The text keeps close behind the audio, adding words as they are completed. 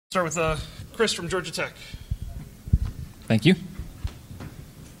Start with Chris from Georgia Tech. Thank you.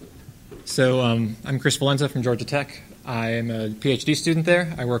 So I'm Chris Valenta from Georgia Tech. I'm a PhD student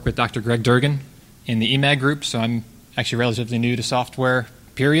there. I work with Dr. Greg Durgan in the EMAG group, so I'm actually relatively new to software,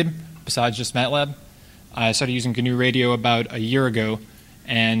 period, besides just MATLAB. I started using GNU Radio about a year ago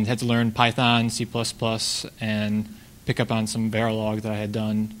and had to learn Python, C++, and pick up on some Verilog that I had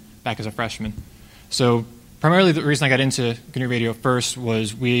done back as a freshman. So primarily the reason I got into GNU Radio first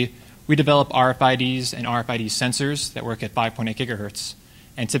was we develop RFIDs and RFID sensors that work at 5.8 gigahertz.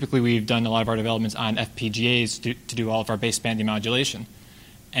 And typically we've done a lot of our developments on FPGAs to do all of our baseband demodulation.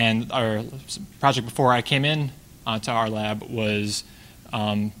 And our project before I came in to our lab was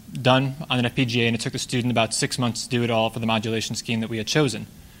done on an FPGA, and it took the student about 6 months to do it all for the modulation scheme that we had chosen.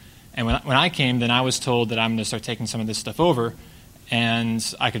 And when I came, then I was told that I'm going to start taking some of this stuff over,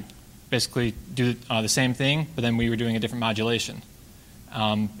 and I could basically do the same thing, but then we were doing a different modulation.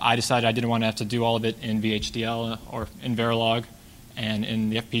 I decided I didn't want to have to do all of it in VHDL or in Verilog and in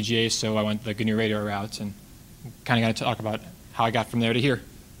the FPGA, so I went the GNU Radio route and kind of got to talk about how I got from there to here.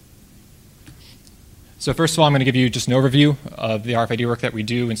 So first of all, I'm going to give you just an overview of the RFID work that we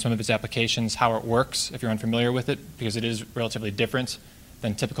do and some of its applications, how it works, if you're unfamiliar with it, because it is relatively different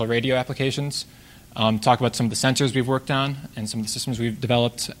than typical radio applications. Talk about some of the sensors we've worked on and some of the systems we've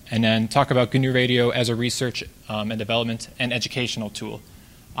developed, and then talk about GNU Radio as a research and development and educational tool.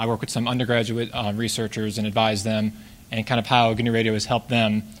 I work with some undergraduate researchers and advise them, and kind of how GNU Radio has helped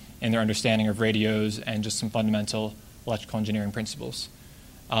them in their understanding of radios and just some fundamental electrical engineering principles.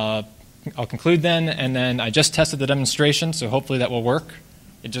 I'll conclude then, and then I just tested the demonstration, so hopefully that will work.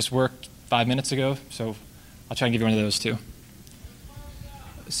 It just worked 5 minutes ago, so I'll try and give you one of those too.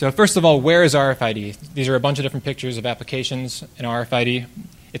 So first of all, where is RFID? These are a bunch of different pictures of applications in RFID.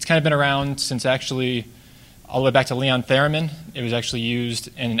 It's kind of been around since actually all the way back to Leon Theremin. It was actually used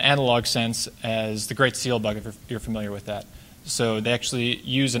in an analog sense as the Great Seal Bug, if you're familiar with that. So they actually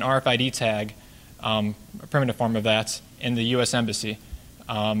use an RFID tag, a primitive form of that, in the U.S. Embassy.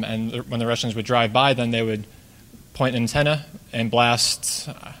 And when the Russians would drive by, then they would point an antenna and blast,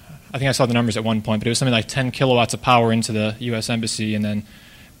 I think I saw the numbers at one point, but it was something like 10 kilowatts of power into the U.S. Embassy, and then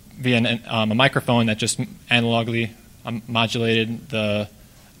via a microphone that just analogically modulated the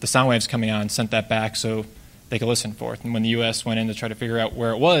sound waves coming on, sent that back so they could listen for it. And when the U.S. went in to try to figure out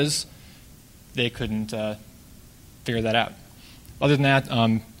where it was, they couldn't figure that out. Other than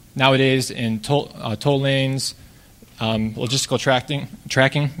that, nowadays in toll lanes, logistical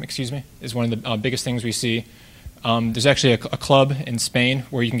tracking, is one of the biggest things we see. There's actually a club in Spain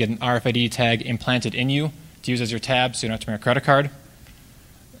where you can get an RFID tag implanted in you to use as your tab, so you don't have to bring a credit card.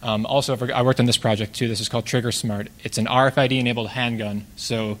 Also, I worked on this project too. This is called Trigger Smart. It's an RFID-enabled handgun,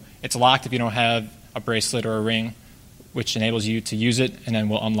 so it's locked if you don't have a bracelet or a ring, which enables you to use it, and then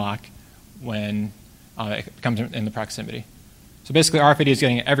will unlock when it comes in the proximity. So basically, RFID is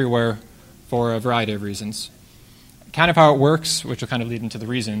getting it everywhere for a variety of reasons. Kind of how it works, which will kind of lead into the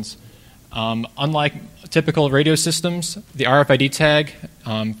reasons. Unlike typical radio systems, the RFID tag,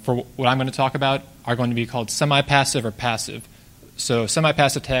 for what I'm going to talk about, are going to be called semi-passive or passive. So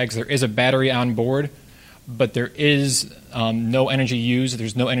semi-passive tags, there is a battery on board, but there is no energy used,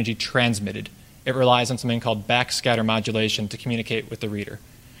 there's no energy transmitted. It relies on something called backscatter modulation to communicate with the reader.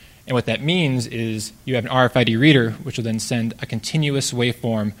 And what that means is you have an RFID reader, which will then send a continuous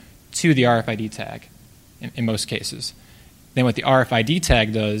waveform to the RFID tag in most cases. Then what the RFID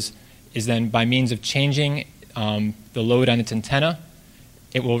tag does is then by means of changing the load on its antenna,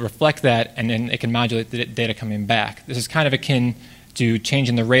 it will reflect that, and then it can modulate the data coming back. This is kind of akin to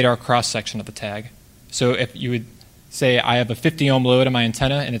changing the radar cross-section of the tag. So if you would say I have a 50 ohm load on my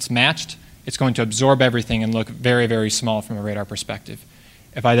antenna and it's matched, it's going to absorb everything and look very, very small from a radar perspective.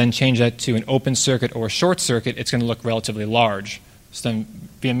 If I then change that to an open circuit or a short circuit, it's going to look relatively large. So then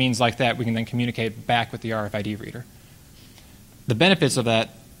via means like that, we can then communicate back with the RFID reader. The benefits of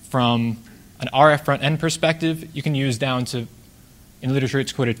that from an RF front-end perspective, you can use down to, in literature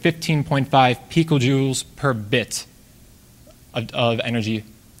it's quoted, 15.5 picojoules per bit of energy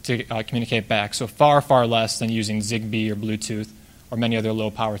to communicate back. So far, far less than using Zigbee or Bluetooth or many other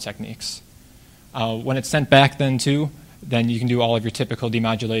low-power techniques. When it's sent back then too, then you can do all of your typical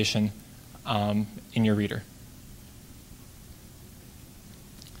demodulation in your reader.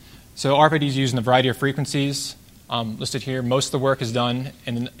 So RFID is used in a variety of frequencies. Listed here, most of the work is done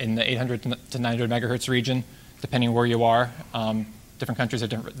in the 800 to 900 megahertz region, depending on where you are. Different countries have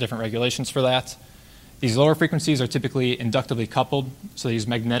different regulations for that. These lower frequencies are typically inductively coupled, so they use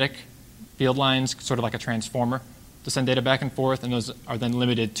magnetic field lines, sort of like a transformer, to send data back and forth, and those are then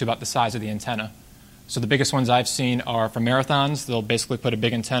limited to about the size of the antenna. So the biggest ones I've seen are for marathons. They'll basically put a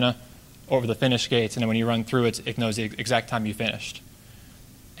big antenna over the finish gates, and then when you run through it, it knows the exact time you finished.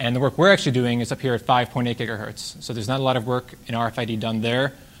 And the work we're actually doing is up here at 5.8 gigahertz. So there's not a lot of work in RFID done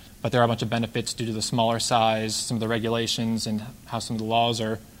there, but there are a bunch of benefits due to the smaller size, some of the regulations, and how some of the laws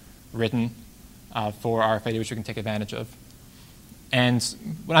are written for RFID, which we can take advantage of. And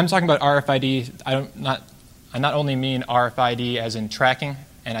when I'm talking about RFID, I not only mean RFID as in tracking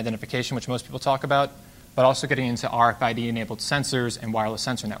and identification, which most people talk about, but also getting into RFID-enabled sensors and wireless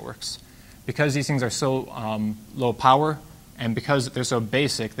sensor networks. Because these things are so low power, and because they're so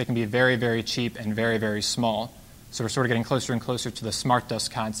basic, they can be very, very cheap and very, very small. So we're sort of getting closer and closer to the smart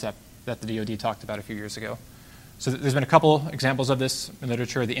dust concept that the DoD talked about a few years ago. So there's been a couple examples of this in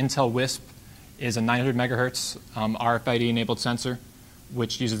literature. The Intel WISP is a 900 megahertz RFID-enabled sensor,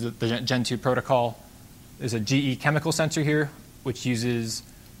 which uses the Gen 2 protocol. There's a GE chemical sensor here, which uses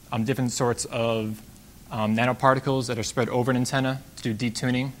different sorts of nanoparticles that are spread over an antenna to do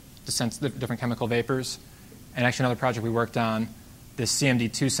detuning to sense the different chemical vapors. And actually another project we worked on, this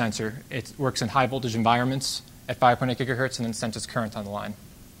CMD2 sensor, it works in high voltage environments at 5.8 gigahertz and then senses current on the line.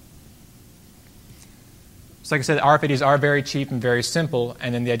 So like I said, RFIDs are very cheap and very simple,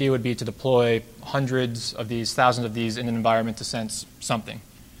 and then the idea would be to deploy hundreds of these, thousands of these in an environment to sense something.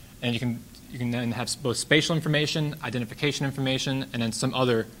 And you can then have both spatial information, identification information, and then some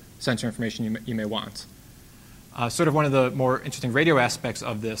other sensor information you may want. Sort of one of the more interesting radio aspects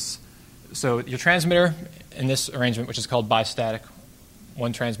of this, so your transmitter in this arrangement, which is called bistatic,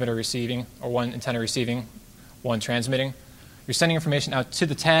 one transmitter receiving, or one antenna receiving, one transmitting, you're sending information out to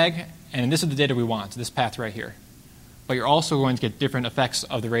the tag, and this is the data we want, this path right here. But you're also going to get different effects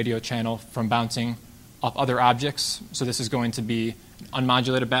of the radio channel from bouncing off other objects. So this is going to be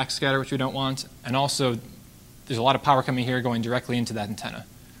unmodulated backscatter, which we don't want, and also there's a lot of power coming here going directly into that antenna,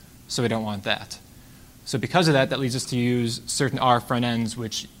 so we don't want that. So because of that, that leads us to use certain RF front ends,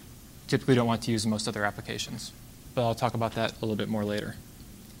 which typically don't want to use in most other applications. But I'll talk about that a little bit more later.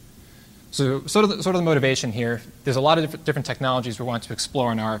 So sort of the motivation here, there's a lot of different technologies we want to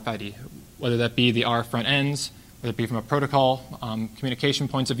explore in RFID, whether that be the RF front ends, whether it be from a protocol, communication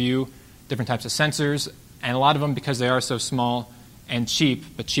points of view, different types of sensors, and a lot of them, because they are so small and cheap,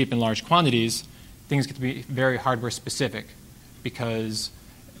 but cheap in large quantities, things get to be very hardware specific because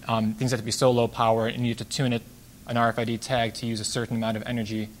things have to be so low power and you need to tune it, an RFID tag, to use a certain amount of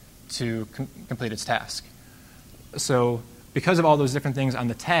energy to complete its task. So because of all those different things on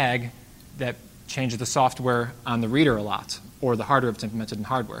the tag, that changes the software on the reader a lot, or the hardware if it's implemented in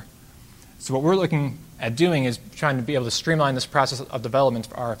hardware. So what we're looking at doing is trying to be able to streamline this process of development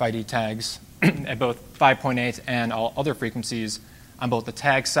for RFID tags at both 5.8 and all other frequencies on both the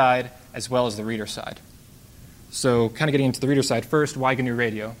tag side as well as the reader side. So kind of getting into the reader side first, why GNU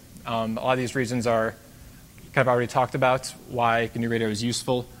Radio? A lot of these reasons are kind of already talked about, why GNU Radio is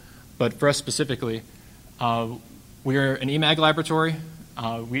useful. But for us specifically, we're an EMAG laboratory.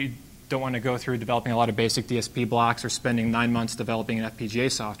 We don't want to go through developing a lot of basic DSP blocks or spending 9 months developing an FPGA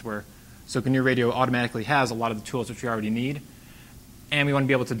software. So GNU Radio automatically has a lot of the tools which we already need. And we want to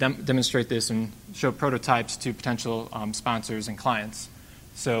be able to demonstrate this and show prototypes to potential sponsors and clients.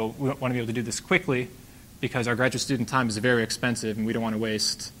 So we want to be able to do this quickly because our graduate student time is very expensive and we don't want to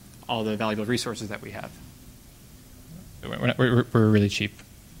waste all the valuable resources that we have. We're really cheap.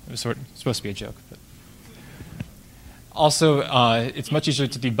 It was supposed to be a joke. But. Also, it's much easier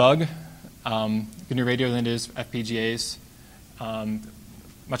to debug GNU Radio than it is FPGAs.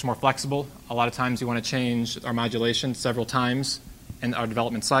 Much more flexible. A lot of times you want to change our modulation several times in our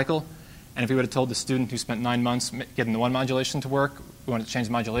development cycle. And if we would have told the student who spent 9 months getting the one modulation to work, we wanted to change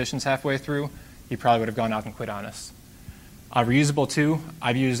the modulations halfway through, he probably would have gone out and quit on us. Reusable too.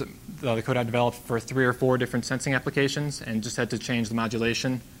 I've used the code I developed for 3 or 4 different sensing applications and just had to change the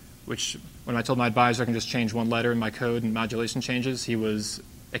modulation, which when I told my advisor I can just change one letter in my code and modulation changes, he was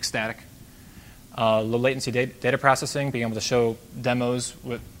ecstatic. Low latency data processing, being able to show demos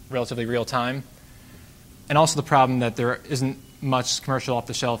with relatively real time. And also the problem that there isn't much commercial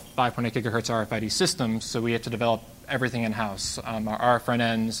off-the-shelf 5.8 gigahertz RFID systems, so we have to develop everything in-house, our RF front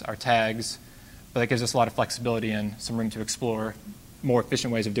ends, our tags, but that gives us a lot of flexibility and some room to explore more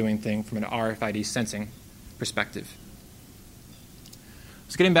efficient ways of doing things from an RFID sensing perspective.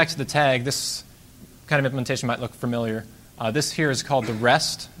 So getting back to the tag, this kind of implementation might look familiar. This here is called the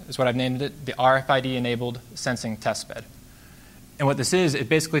R.E.S.T, is what I've named it, the RFID-enabled Sensing Testbed. And what this is, it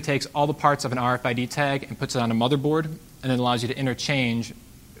basically takes all the parts of an RFID tag and puts it on a motherboard, and then allows you to interchange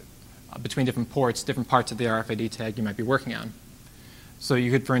between different ports, different parts of the RFID tag you might be working on. So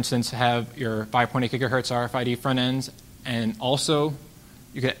you could, for instance, have your 5.8 gigahertz RFID front ends, and also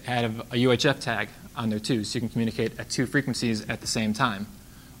you could have a UHF tag on there too, so you can communicate at 2 frequencies at the same time,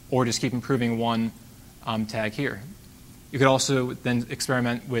 or just keep improving one tag here. You could also then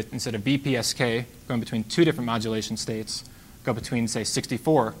experiment with, instead of BPSK, going between 2 different modulation states, go between, say,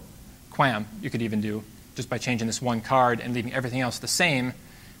 64 QAM, you could even do, just by changing this one card and leaving everything else the same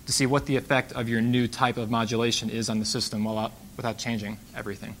to see what the effect of your new type of modulation is on the system without changing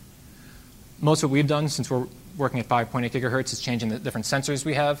everything. Most of what we've done, since we're working at 5.8 gigahertz, is changing the different sensors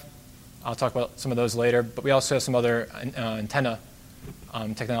we have. I'll talk about some of those later, but we also have some other antenna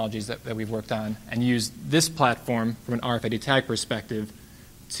technologies that we've worked on, and use this platform from an RFID tag perspective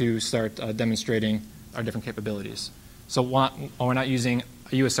to start demonstrating our different capabilities. So while we're not using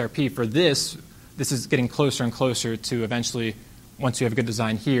a USRP for this is getting closer and closer to eventually, once you have a good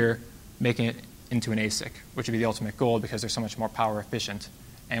design here, making it into an ASIC, which would be the ultimate goal because they're so much more power efficient,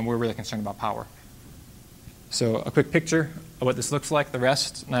 and we're really concerned about power. So a quick picture of what this looks like, the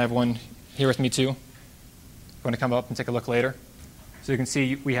R.E.S.T, and I have one here with me too. I'm going to come up and take a look later. So you can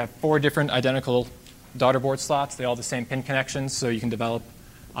see we have 4 different identical daughter board slots. They all have the same pin connections, so you can develop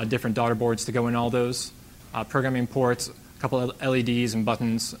different daughter boards to go in all those. Programming ports, a couple of LEDs and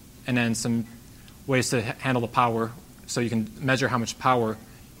buttons, and then some ways to handle the power so you can measure how much power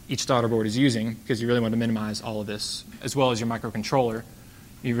each daughter board is using, because you really want to minimize all of this, as well as your microcontroller.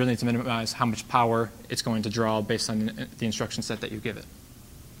 You really need to minimize how much power it's going to draw based on the instruction set that you give it.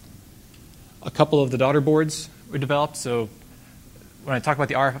 A couple of the daughter boards we developed. So when I talk about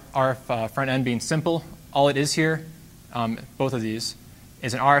the RF front end being simple, all it is here, both of these,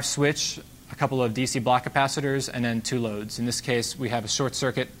 is an RF switch, a couple of DC block capacitors, and then 2 loads. In this case, we have a short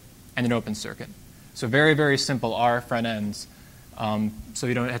circuit and an open circuit. So very, very simple RF front ends. So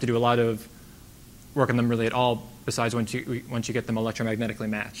you don't have to do a lot of work on them really at all, besides once you get them electromagnetically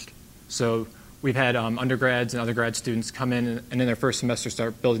matched. So we've had undergrads and other grad students come in and in their first semester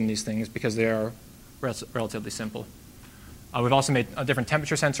start building these things because they are relatively simple. We've also made different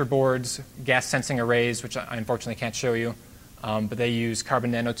temperature sensor boards, gas sensing arrays, which I unfortunately can't show you, but they use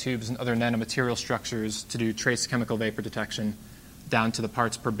carbon nanotubes and other nanomaterial structures to do trace chemical vapor detection down to the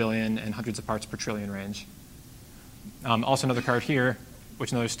parts per billion and hundreds of parts per trillion range. Also another card here,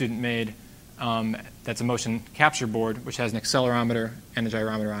 which another student made, that's a motion capture board, which has an accelerometer and a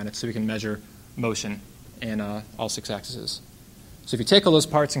gyrometer on it, so we can measure motion in all 6 axes. So if you take all those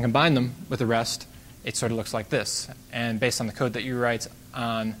parts and combine them with the R.E.S.T, it sort of looks like this. And based on the code that you write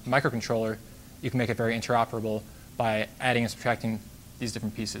on the microcontroller, you can make it very interoperable by adding and subtracting these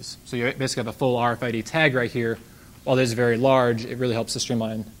different pieces. So you basically have a full RFID tag right here. While this is very large, it really helps to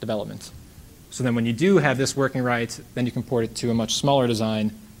streamline development. So then when you do have this working right, then you can port it to a much smaller design,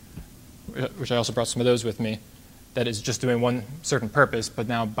 which I also brought some of those with me, that is just doing one certain purpose, but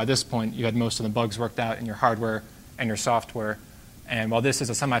now by this point you had most of the bugs worked out in your hardware and your software. And while this is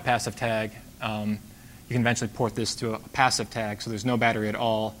a semi-passive tag, you can eventually port this to a passive tag, so there's no battery at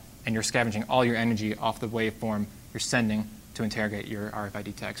all, and you're scavenging all your energy off the waveform you're sending to interrogate your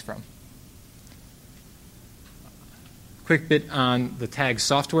RFID tags from. Quick bit on the tag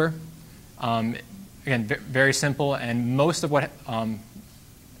software. Again, very simple, and most of what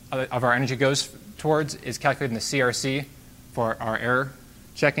of our energy goes towards is calculated in the CRC for our error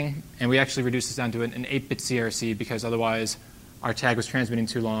checking, and we actually reduced this down to an 8-bit CRC because otherwise our tag was transmitting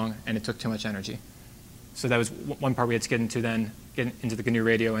too long and it took too much energy. So that was one part we had to get into then, get into the GNU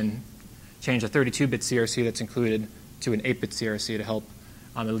Radio and change a 32-bit CRC that's included to an 8-bit CRC to help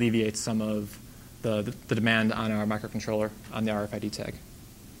alleviate some of the demand on our microcontroller on the RFID tag.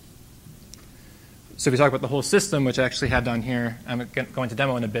 So if we talk about the whole system, which I actually have down here, I'm going to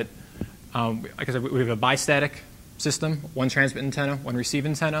demo in a bit. Like I said, we have a bistatic system, one transmit antenna, one receive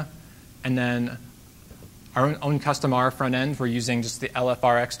antenna, and then our own custom RF front end. We're using just the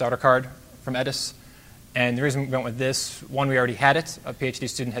LFRX daughter card from R.E.S.T. And the reason we went with this, one, we already had it. A PhD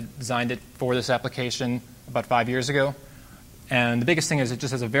student had designed it for this application about 5 years ago. And the biggest thing is it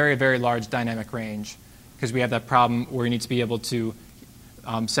just has a very, very large dynamic range because we have that problem where you need to be able to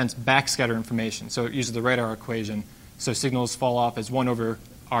sense backscatter information. So it uses the radar equation. So signals fall off as 1 over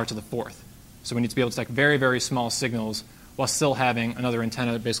r to the 4th. So we need to be able to detect very, very small signals while still having another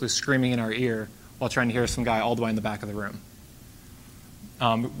antenna basically screaming in our ear while trying to hear some guy all the way in the back of the room.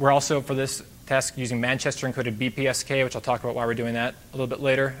 We're also, for this task, using Manchester encoded BPSK, which I'll talk about why we're doing that a little bit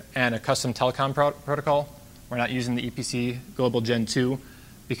later, and a custom telecom protocol. We're not using the EPC Global Gen 2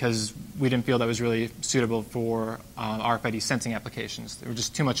 because we didn't feel that was really suitable for RFID sensing applications. There was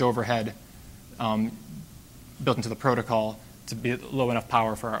just too much overhead built into the protocol to be low enough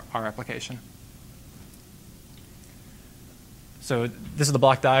power for our application. So this is the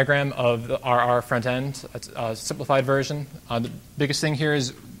block diagram of our RF front end. It's a simplified version. The biggest thing here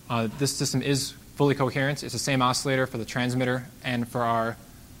is this system is fully coherent. It's the same oscillator for the transmitter and for our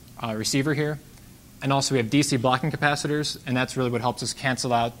receiver here. And also we have DC blocking capacitors, and that's really what helps us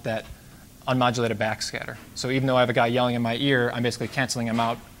cancel out that unmodulated backscatter. So even though I have a guy yelling in my ear, I'm basically canceling him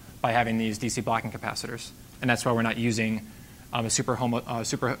out by having these DC blocking capacitors. And that's why we're not using a super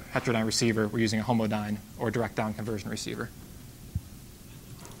heterodyne receiver. We're using a homodyne or direct down conversion receiver.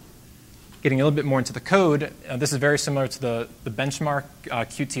 Getting a little bit more into the code, this is very similar to the benchmark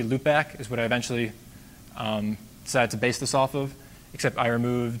QT loopback is what I eventually decided to base this off of, except I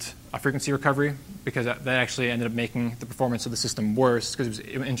removed a frequency recovery because that actually ended up making the performance of the system worse because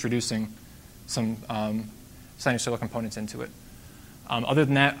it was introducing some sinusoidal components into it. Other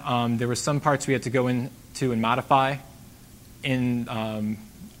than that, there were some parts we had to go into and modify in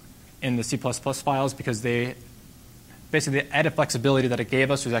the C++ files because they basically the added flexibility that it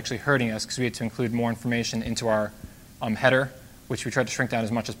gave us was actually hurting us because we had to include more information into our header, which we tried to shrink down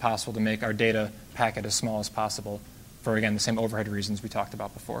as much as possible to make our data packet as small as possible for, again, the same overhead reasons we talked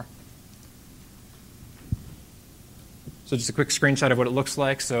about before. So just a quick screenshot of what it looks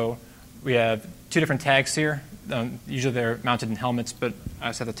like. So we have two different tags here. Usually they're mounted in helmets, but I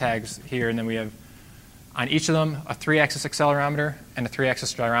just have the tags here. And then we have on each of them a 3-axis accelerometer and a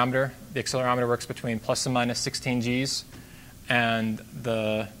 3-axis gyrometer. The accelerometer works between plus and minus 16 Gs. And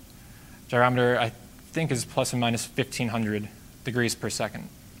the gyrometer, I think, is plus and minus 1,500 degrees per second,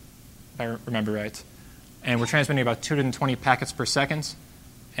 if I remember right. And we're transmitting about 220 packets per second.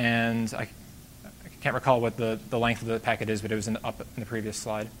 And I can't recall what the length of the packet is, but it was up in the previous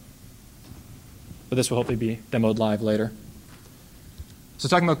slide. But this will hopefully be demoed live later. So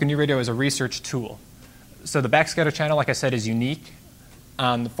talking about GNU Radio as a research tool. So the backscatter channel, like I said, is unique.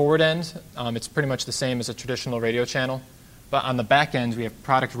 On the forward end, it's pretty much the same as a traditional radio channel. But on the back end, we have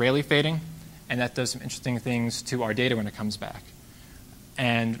product Rayleigh fading, and that does some interesting things to our data when it comes back.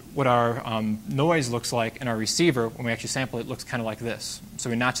 And what our noise looks like in our receiver, when we actually sample it, looks kind of like this. So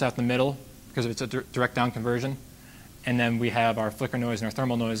we notch out the middle because it's a direct down conversion. And then we have our flicker noise and our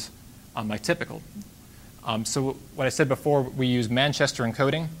thermal noise like typical. So what I said before, we use Manchester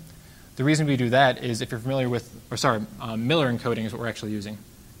encoding. The reason we do that is if you're familiar with, Miller encoding is what we're actually using.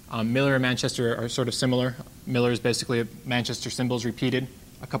 Miller and Manchester are sort of similar. Miller is basically Manchester symbols repeated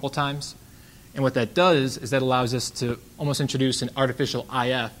a couple times. And what that does is that allows us to almost introduce an artificial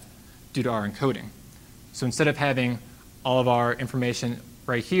IF due to our encoding. So instead of having all of our information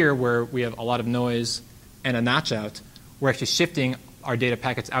right here where we have a lot of noise and a notch out, we're actually shifting our data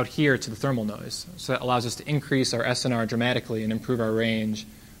packets out here to the thermal noise. So that allows us to increase our SNR dramatically and improve our range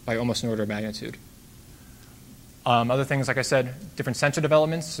by almost an order of magnitude. Other things, like I said, different sensor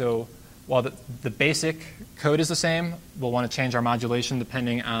developments. So while the basic code is the same, we'll want to change our modulation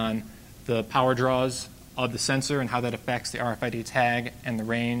depending on the power draws of the sensor and how that affects the RFID tag and the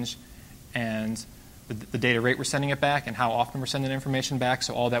range and the data rate we're sending it back and how often we're sending information back.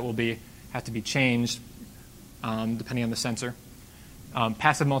 So all that will have to be changed depending on the sensor.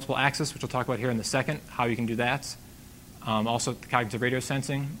 Passive multiple access, which we'll talk about here in a second, how you can do that. Also the cognitive radio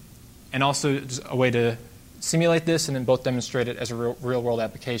sensing. And also just a way to simulate this and then both demonstrate it as a real-world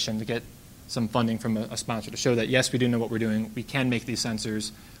application to get some funding from a sponsor to show that, yes, we do know what we're doing. We can make these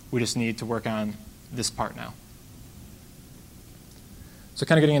sensors. We just need to work on this part now. So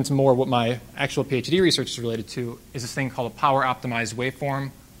kind of getting into more what my actual PhD research is related to is this thing called a power-optimized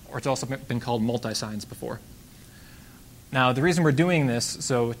waveform, or it's also been called multi-signs before. Now, the reason we're doing this,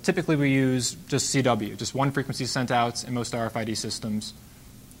 so typically we use just CW, just one frequency sent out in most RFID systems.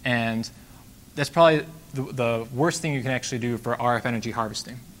 And that's probably the worst thing you can actually do for RF energy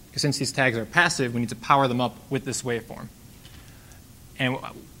harvesting. Because since these tags are passive, we need to power them up with this waveform. And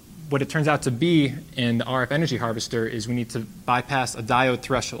what it turns out to be in the RF energy harvester is we need to bypass a diode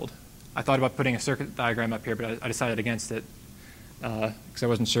threshold. I thought about putting a circuit diagram up here, but I decided against it because I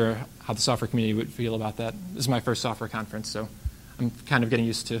wasn't sure how the software community would feel about that. This is my first software conference, so I'm kind of getting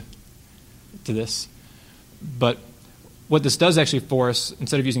used to this. But what this does actually for us,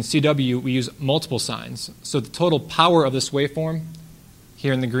 instead of using CW, we use multiple signs. So the total power of this waveform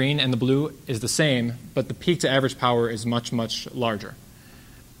here in the green and the blue is the same, but the peak to average power is much, much larger.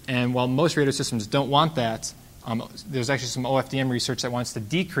 And while most radio systems don't want that, there's actually some OFDM research that wants to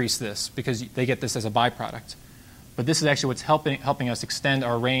decrease this because they get this as a byproduct. But this is actually what's helping us extend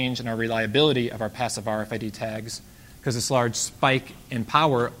our range and our reliability of our passive RFID tags, because this large spike in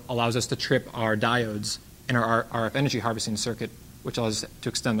power allows us to trip our diodes in our RF energy harvesting circuit, which allows us to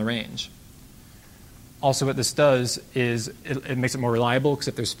extend the range. Also, what this does is it makes it more reliable, because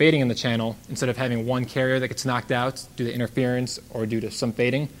if there's fading in the channel, instead of having one carrier that gets knocked out due to interference or due to some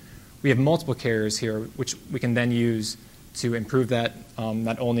fading, we have multiple carriers here, which we can then use to improve that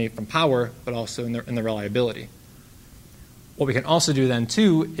not only from power, but also in the reliability. What we can also do then,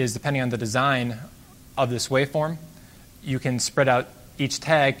 too, is depending on the design of this waveform, you can spread out, each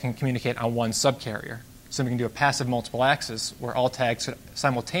tag can communicate on one subcarrier. So we can do a passive multiple access where all tags could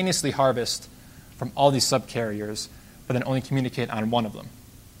simultaneously harvest from all these subcarriers, but then only communicate on one of them.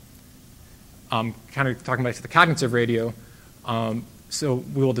 Kind of talking back to the cognitive radio, so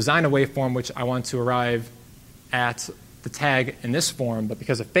we will design a waveform which I want to arrive at the tag in this form, but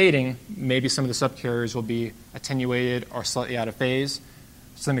because of fading, maybe some of the subcarriers will be attenuated or slightly out of phase.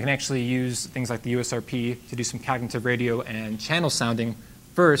 So then we can actually use things like the USRP to do some cognitive radio and channel sounding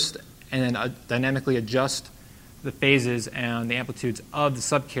first, and then dynamically adjust the phases and the amplitudes of the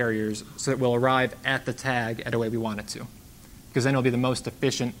subcarriers so that we'll arrive at the tag at a way we want it to. Because then it'll be the most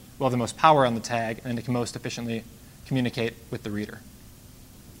efficient, we'll have the most power on the tag, and then it can most efficiently communicate with the reader.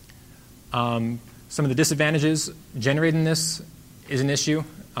 Some of the disadvantages generating this is an issue.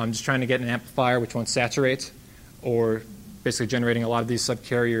 Just trying to get an amplifier which won't saturate, or basically generating a lot of these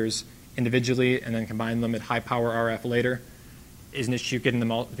subcarriers individually and then combine them at high power RF later is an issue, getting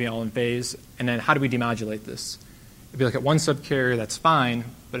them all to be all in phase. And then how do we demodulate this? If we look at one subcarrier, that's fine,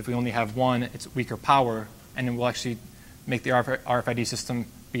 but if we only have one, it's weaker power, and then we'll actually make the RFID system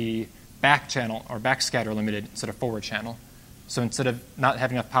be back channel or backscatter limited instead of forward channel. So instead of not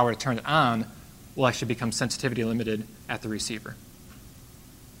having enough power to turn it on, we'll actually become sensitivity limited at the receiver.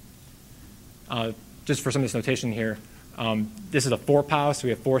 Just for some of this notation here, this is a 4-POW, so we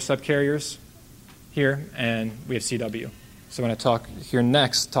have 4 subcarriers here, and we have CW. So when I talk here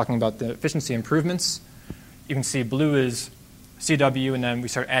next, talking about the efficiency improvements, you can see blue is CW, and then we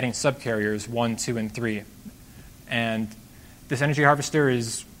start adding subcarriers 1, 2, and 3. And this energy harvester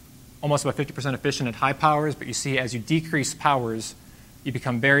is almost about 50% efficient at high powers, but you see as you decrease powers, you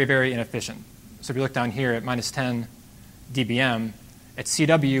become very, very inefficient. So if you look down here at minus 10 dBm, at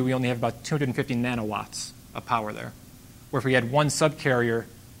CW, we only have about 250 nanowatts of power there. Where if we had one subcarrier,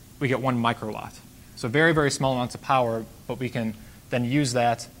 we get 1 microwatt. So very, very small amounts of power, but we can then use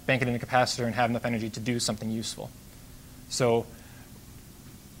that, bank it in a capacitor, and have enough energy to do something useful. So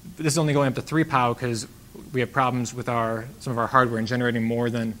this is only going up to 3-POW because we have problems with some of our hardware in generating more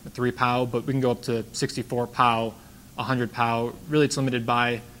than 3-POW, but we can go up to 64-POW, 100-POW. Really, it's limited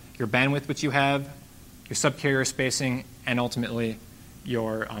by your bandwidth which you have, your subcarrier spacing, and ultimately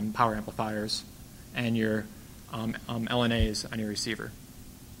your power amplifiers and your LNAs on your receiver.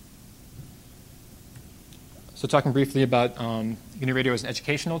 So talking briefly about GNU Radio as an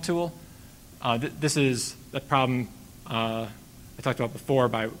educational tool, this is the problem I talked about before.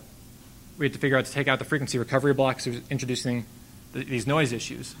 We had to figure out to take out the frequency recovery blocks, introducing these noise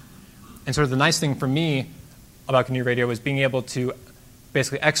issues. And sort of the nice thing for me about GNU Radio was being able to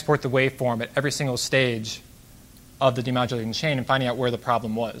basically export the waveform at every single stage of the demodulating chain and finding out where the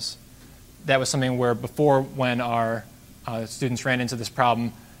problem was. That was something where before, when our students ran into this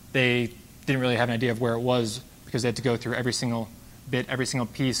problem, they didn't really have an idea of where it was because they had to go through every single bit, every single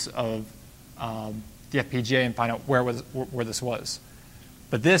piece of the FPGA and find out where this was.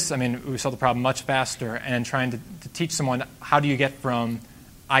 But this, I mean, we solved the problem much faster, and trying to teach someone how do you get from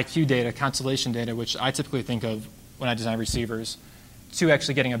IQ data, constellation data, which I typically think of when I design receivers, to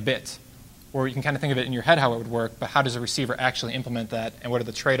actually getting a bit. Or you can kind of think of it in your head how it would work, but how does a receiver actually implement that, and what are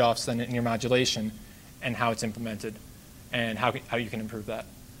the trade-offs then in your modulation, and how it's implemented, and how you can improve that.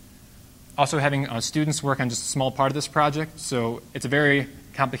 Also having students work on just a small part of this project, so it's a very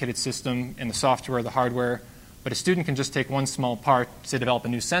complicated system in the software, the hardware, but a student can just take one small part, say develop a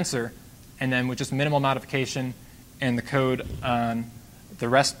new sensor, and then with just minimal modification in the code on the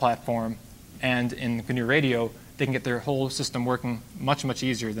R.E.S.T platform and in GNU Radio, they can get their whole system working much, much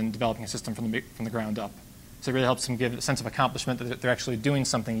easier than developing a system from the ground up. So it really helps them give a sense of accomplishment that they're actually doing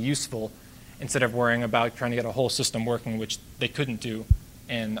something useful instead of worrying about trying to get a whole system working, which they couldn't do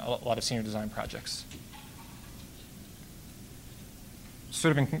in a lot of senior design projects.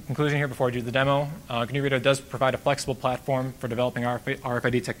 Sort of in conclusion here before I do the demo, GNU Radio does provide a flexible platform for developing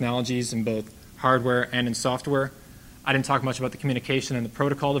RFID technologies in both hardware and in software. I didn't talk much about the communication and the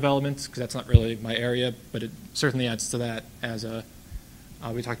protocol developments because that's not really my area, but it certainly adds to that as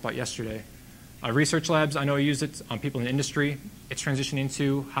we talked about yesterday. Research labs, I know I use it on people in industry. It's transitioning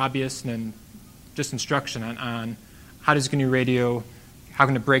to hobbyists and then just instruction on how does GNU Radio, how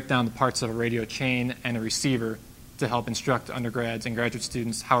can it break down the parts of a radio chain and a receiver to help instruct undergrads and graduate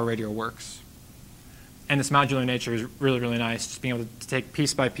students how a radio works. And this modular nature is really, really nice, just being able to take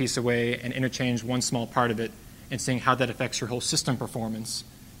piece by piece away and interchange one small part of it and seeing how that affects your whole system performance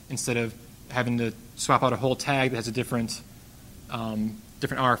instead of having to swap out a whole tag that has a different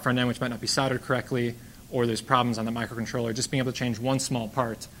RF front end which might not be soldered correctly, or there's problems on the microcontroller, just being able to change one small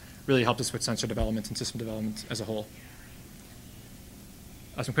part really helped us with sensor development and system development as a whole.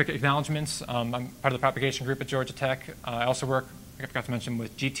 Some quick acknowledgments. I'm part of the propagation group at Georgia Tech. I also work, I forgot to mention,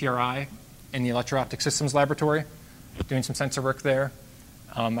 with GTRI in the Electro-Optic Systems Laboratory, doing some sensor work there.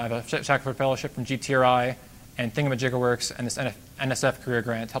 I have a Shackford Fellowship from GTRI, and Thingamajiggerworks and this NSF career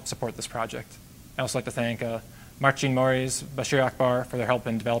grant helped support this project. I also like to thank Marcin Moriz, Bashir Akbar for their help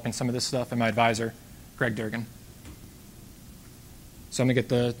in developing some of this stuff, and my advisor, Greg Durgan. So I'm going to get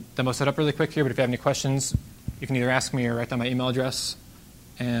the demo set up really quick here, but if you have any questions, you can either ask me or write down my email address,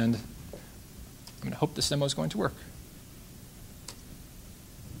 and I'm going to hope this demo is going to work.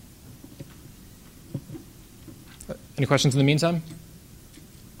 Any questions in the meantime?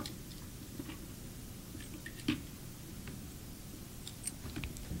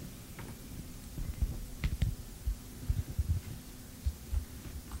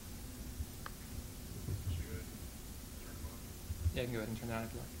 Yeah, you can go ahead and turn that on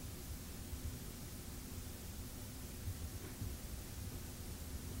if you like.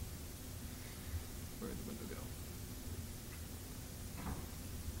 Where did the window go?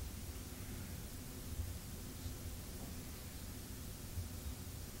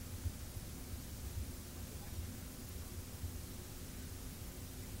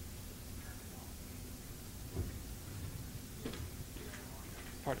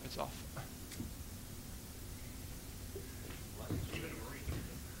 Part of it's off.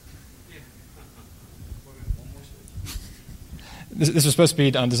 This was supposed to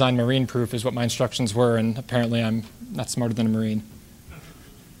be designed marine-proof, is what my instructions were, and apparently I'm not smarter than a Marine.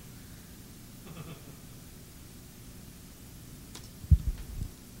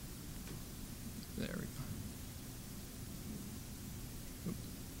 There we go. Oops.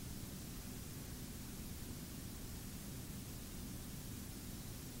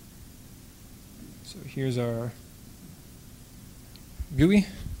 So here's our GUI.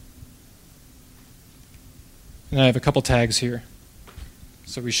 And I have a couple tags here.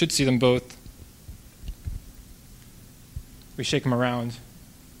 So we should see them both. We shake them around.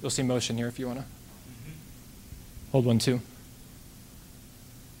 You'll see motion here if you want to. Hold one too.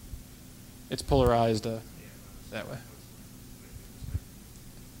 It's polarized that way.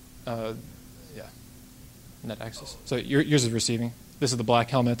 Yeah, net axis. So yours is receiving. This is the black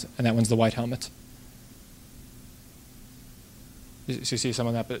helmet, and that one's the white helmet. So you see some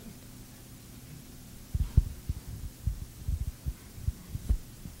of that bit.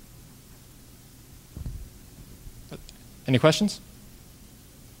 Any questions?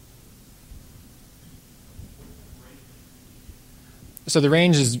 So the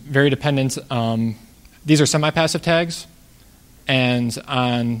range is very dependent. These are semi-passive tags, and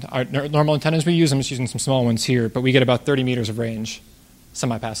on our normal antennas we use, I'm just using some small ones here, but we get about 30 meters of range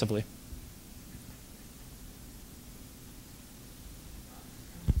semi-passively.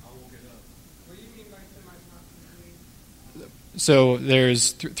 So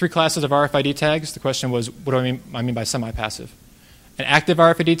there's three classes of RFID tags. The question was, what do I mean by semi-passive? An active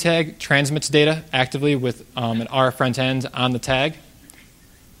RFID tag transmits data actively with an R front end on the tag.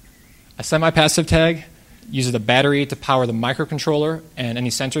 A semi-passive tag uses a battery to power the microcontroller and any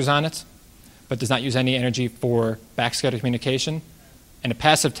sensors on it, but does not use any energy for backscatter communication. And a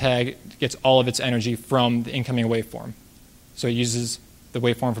passive tag gets all of its energy from the incoming waveform. So it uses the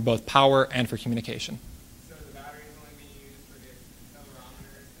waveform for both power and for communication.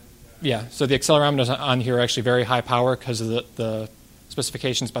 Yeah, so the accelerometers on here are actually very high power because of the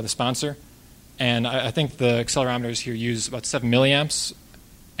specifications by the sponsor. And I think the accelerometers here use about 7 milliamps,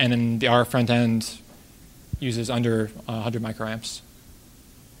 and then the R front end uses under 100 microamps.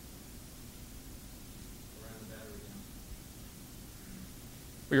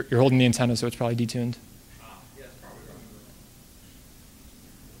 You're holding the antenna, so it's probably detuned. Yeah, it's probably wrong.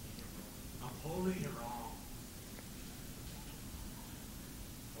 I'm holding it wrong.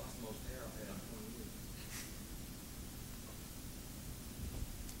 What's the most air I've had in 20 years?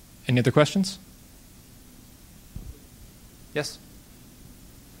 Any other questions? Yes?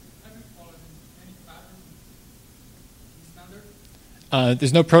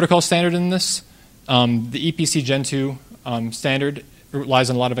 There's no protocol standard in this. The EPC Gen 2 standard relies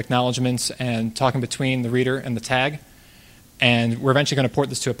on a lot of acknowledgments and talking between the reader and the tag. And we're eventually going to port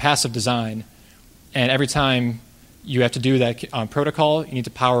this to a passive design. And every time you have to do that protocol, you need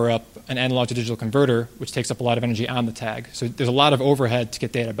to power up an analog to digital converter, which takes up a lot of energy on the tag. So there's a lot of overhead to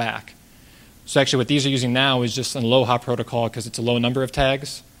get data back. So actually what these are using now is just an aloha protocol because it's a low number of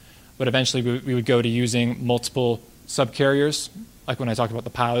tags. But eventually we would go to using multiple subcarriers. Like when I talked about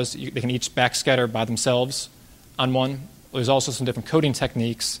the POWs, they can each backscatter by themselves on one. There's also some different coding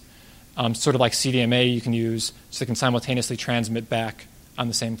techniques sort of like CDMA you can use, so it can simultaneously transmit back on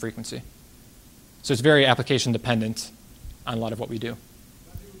the same frequency. So it's very application dependent on a lot of what we do.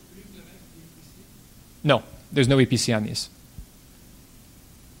 No, there's no EPC on these.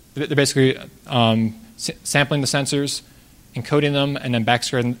 They're basically sampling the sensors, encoding them, and then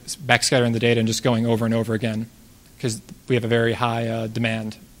backscattering the data and just going over and over again, because we have a very high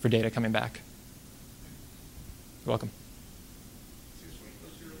demand for data coming back. You're welcome.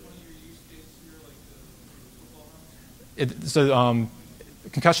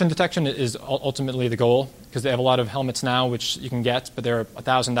 Concussion detection is ultimately the goal, because they have a lot of helmets now which you can get, but they're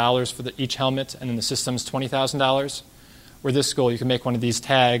 $1,000 for each helmet, and then the system's $20,000. Where this goal, you can make one of these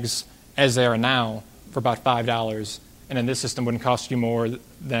tags as they are now for about $5, and then this system wouldn't cost you more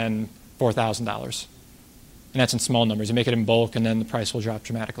than $4,000. And that's in small numbers. You make it in bulk, and then the price will drop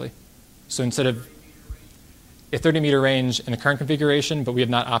dramatically. So instead of a 30-meter range in the current configuration, but we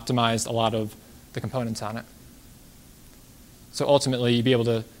have not optimized a lot of the components on it. So ultimately, you'd be able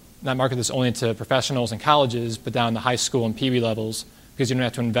to not market this only to professionals and colleges, but down to high school and Pee Wee levels, because you don't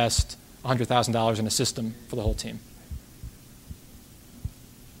have to invest $100,000 in a system for the whole team.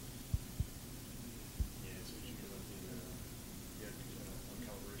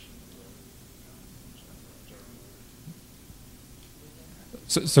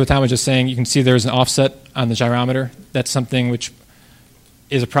 So Tom was just saying, you can see there's an offset on the gyrometer. That's something which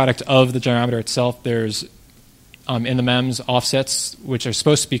is a product of the gyrometer itself. There's in the MEMS offsets, which are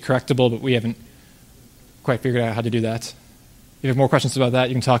supposed to be correctable, but we haven't quite figured out how to do that. If you have more questions about that,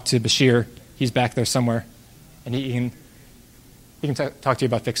 you can talk to Bashir. He's back there somewhere, and he can talk to you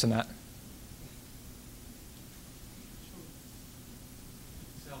about fixing that.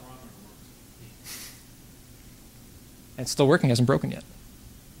 And it's still working, hasn't broken yet.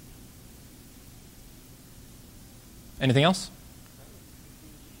 Anything else?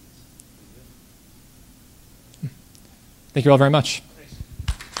 Thank you all very much.